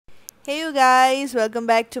Hey you guys, welcome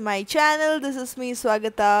back to my channel. This is me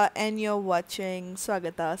Swagata and you're watching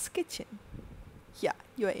Swagata's Kitchen. Yeah,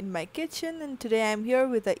 you're in my kitchen and today I'm here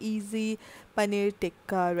with a easy paneer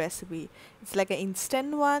tikka recipe. It's like an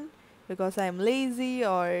instant one because I'm lazy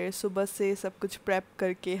और सुबह से सब कुछ prep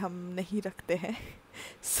करके हम नहीं रखते हैं.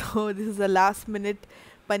 So this is a last minute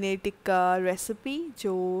paneer tikka recipe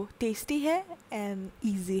जो tasty है and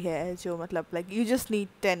easy है जो मतलब like you just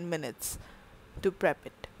need 10 minutes to prep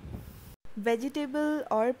it. Vegetable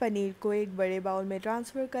और पनीर को एक बड़े बाउल में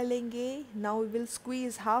ट्रांसफ़र कर लेंगे. Now we will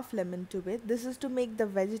squeeze half lemon to it. This is to make the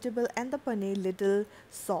vegetable and the paneer little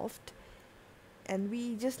soft and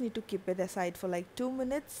we just need to keep it aside for like 2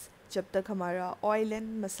 minutes जब तक हमारा oil and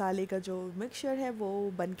मसाले का जो mixture है वो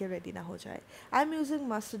बन के रेडी ना हो जाए. I am using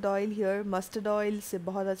mustard oil here. Mustard oil से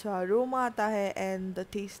बहुत अच्छा अरोमा आता है and the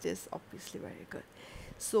test is obviously very good.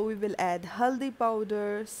 So we will add हल्दी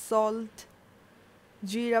पाउडर, सॉल्ट,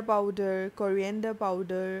 जीरा powder, coriander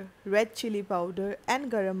powder, red chilli powder and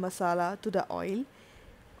गरम मसाला टू द ऑयल.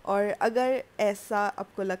 और अगर ऐसा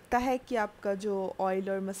आपको लगता है कि आपका जो ऑयल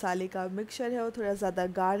और मसाले का मिक्सचर है वो थोड़ा ज़्यादा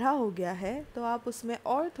गाढ़ा हो गया है तो आप उसमें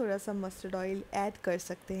और थोड़ा सा मस्टर्ड ऑयल ऐड कर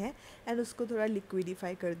सकते हैं एंड उसको थोड़ा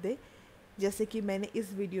लिक्विडिफाई कर दे जैसे कि मैंने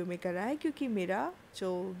इस वीडियो में करा है क्योंकि मेरा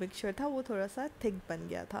जो मिक्सचर था वो थोड़ा सा थिक बन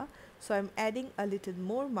गया था. सो I am adding a little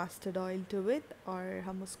more mustard oil to it और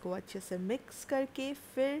हम उसको अच्छे से मिक्स करके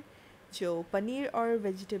फिर जो पनीर और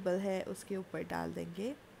वेजिटेबल है उसके ऊपर डाल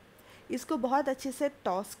देंगे. इसको बहुत अच्छे से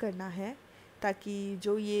टॉस करना है ताकि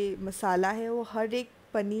जो ये मसाला है वो हर एक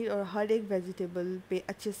पनीर और हर एक वेजिटेबल पे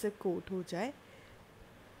अच्छे से कोट हो जाए.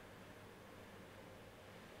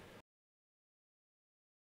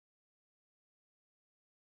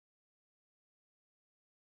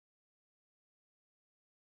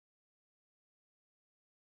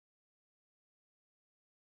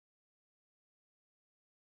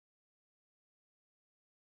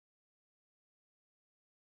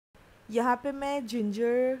 यहाँ पे मैं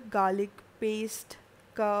जिंजर गार्लिक पेस्ट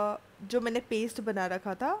का जो मैंने पेस्ट बना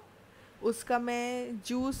रखा था उसका मैं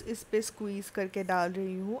जूस इस पे स्क्वीज़ करके डाल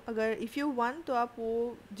रही हूँ. अगर इफ़ यू वांट तो आप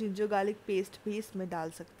वो जिंजर गार्लिक पेस्ट भी इसमें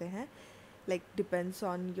डाल सकते हैं. Like depends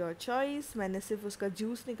on your choice. मैंने सिर्फ उसका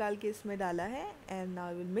जूस निकाल के इसमें डाला है and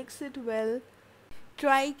now will mix it well.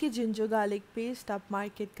 Try कि जिंजर गार्लिक पेस्ट आप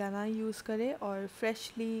मार्केट का ना यूज़ करें और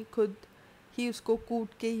फ्रेशली खुद ही उसको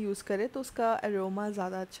कूट के यूज़ करें तो उसका अरोमा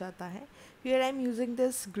ज़्यादा अच्छा आता है. Here I am using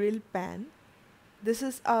this grill pan. This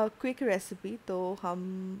is a quick recipe तो हम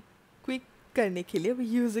क्विक करने के लिए we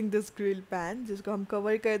using this grill pan जिसको हम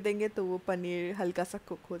कवर कर देंगे तो वो पनीर हल्का सा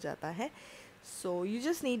कुक हो जाता है. So you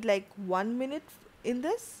just need like 1 minute in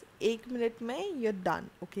this. 1 minute में यू आर डन.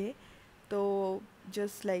 ओके तो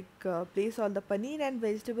just like place all the paneer and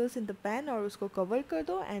vegetables in the pan और उसको कवर कर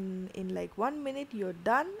दो and in like 1 minute you are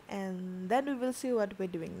done and then we will see what we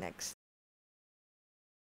are doing next.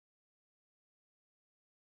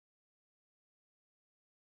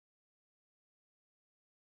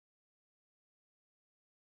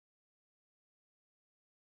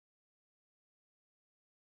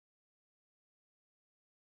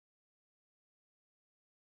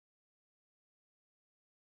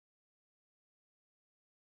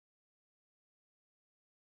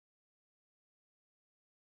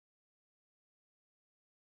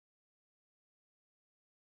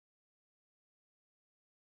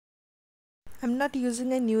 I am not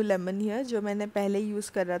using a new lemon here. जो मैंने पहले use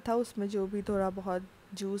कर रहा था उसमें जो भी थोड़ा बहुत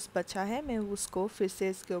जूस बचा है मैं उसको फिर से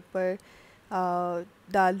इसके ऊपर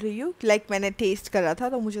डाल रही हूँ. लाइक मैंने टेस्ट करा था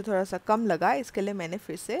तो मुझे थोड़ा सा कम लगा इसके लिए मैंने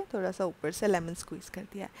फिर से थोड़ा सा ऊपर से लेमन स्क्वीज़ कर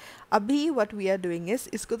दिया. अभी what we are doing is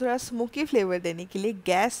इसको थोड़ा स्मोकी फ्लेवर देने के लिए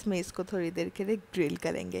गैस में इसको थोड़ी देर के लिए ग्रिल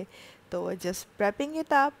करेंगे. तो just prepping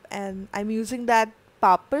it up and I am using that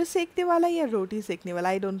पापड़ सेकने वाला या रोटी सेकने वाला.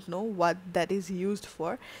 I don't know what that is used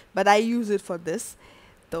for but I use it for this.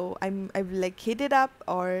 तो I will like heat it up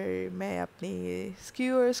और मैं अपने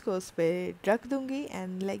स्क्यूअर्स को उस पर रख दूँगी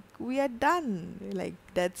and like we are done. Like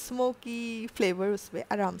that smoky flavour उस पर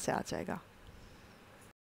आराम से आ जाएगा.